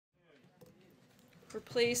We're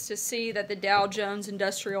pleased to see that the Dow Jones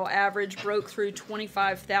Industrial Average broke through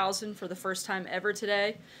 25,000 for the first time ever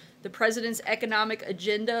today. The President's economic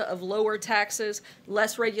agenda of lower taxes,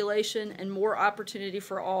 less regulation, and more opportunity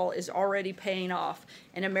for all is already paying off,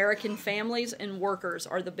 and American families and workers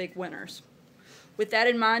are the big winners. With that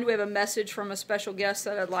in mind, we have a message from a special guest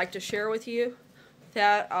that I'd like to share with you. With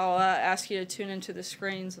that, I'll ask you to tune into the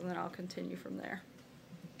screens, and then I'll continue from there.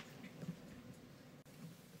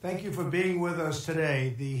 Thank you for being with us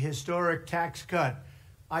today. The historic tax cut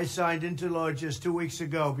I signed into law just 2 weeks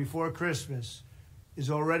ago before Christmas is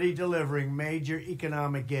already delivering major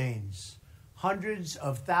economic gains. Hundreds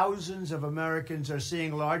of thousands of Americans are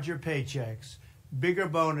seeing larger paychecks, bigger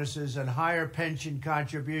bonuses, and higher pension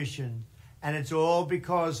contributions, and it's all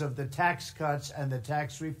because of the tax cuts and the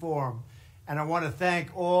tax reform. And I want to thank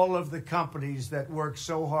all of the companies that work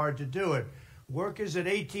so hard to do it. Workers at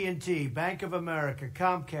AT&T, Bank of America,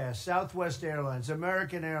 Comcast, Southwest Airlines,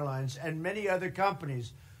 American Airlines, and many other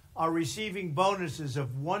companies are receiving bonuses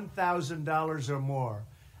of $1,000 or more.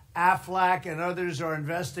 Aflac and others are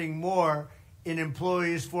investing more in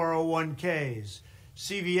employees' 401ks.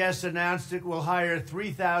 CVS announced it will hire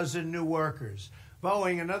 3,000 new workers.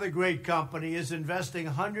 Boeing, another great company, is investing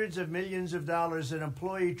hundreds of millions of dollars in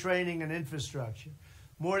employee training and infrastructure.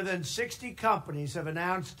 More than 60 companies have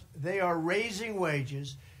announced they are raising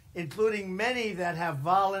wages, including many that have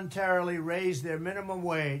voluntarily raised their minimum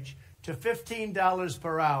wage to $15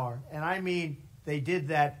 per hour. And I mean, they did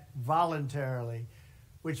that voluntarily,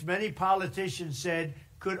 which many politicians said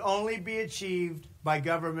could only be achieved by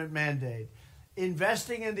government mandate.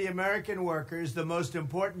 Investing in the American worker is the most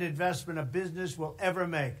important investment a business will ever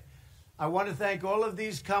make. I want to thank all of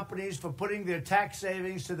these companies for putting their tax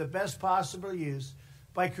savings to the best possible use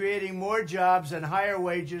by creating more jobs and higher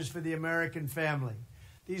wages for the American family.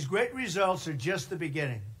 These great results are just the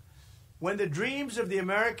beginning. When the dreams of the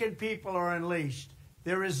American people are unleashed,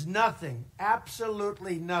 there is nothing,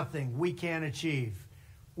 absolutely nothing we can't achieve.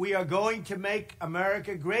 We are going to make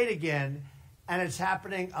America great again, and it's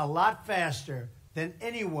happening a lot faster than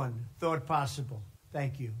anyone thought possible.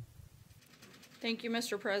 Thank you. Thank you,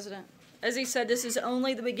 Mr. President. As he said, this is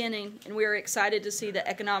only the beginning, and we are excited to see the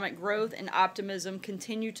economic growth and optimism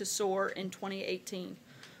continue to soar in 2018.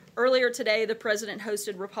 Earlier today, the President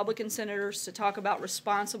hosted Republican senators to talk about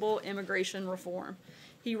responsible immigration reform.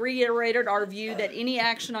 He reiterated our view that any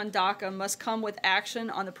action on DACA must come with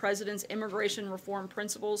action on the President's immigration reform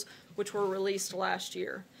principles, which were released last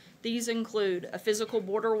year. These include a physical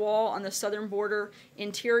border wall on the southern border,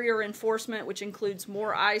 interior enforcement, which includes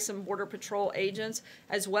more ICE and Border Patrol agents,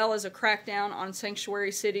 as well as a crackdown on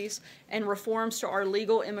sanctuary cities, and reforms to our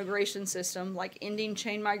legal immigration system, like ending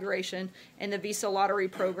chain migration and the visa lottery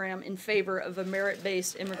program in favor of a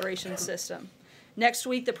merit-based immigration system. Next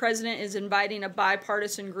week, the President is inviting a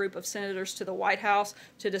bipartisan group of senators to the White House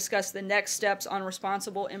to discuss the next steps on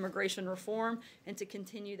responsible immigration reform and to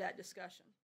continue that discussion.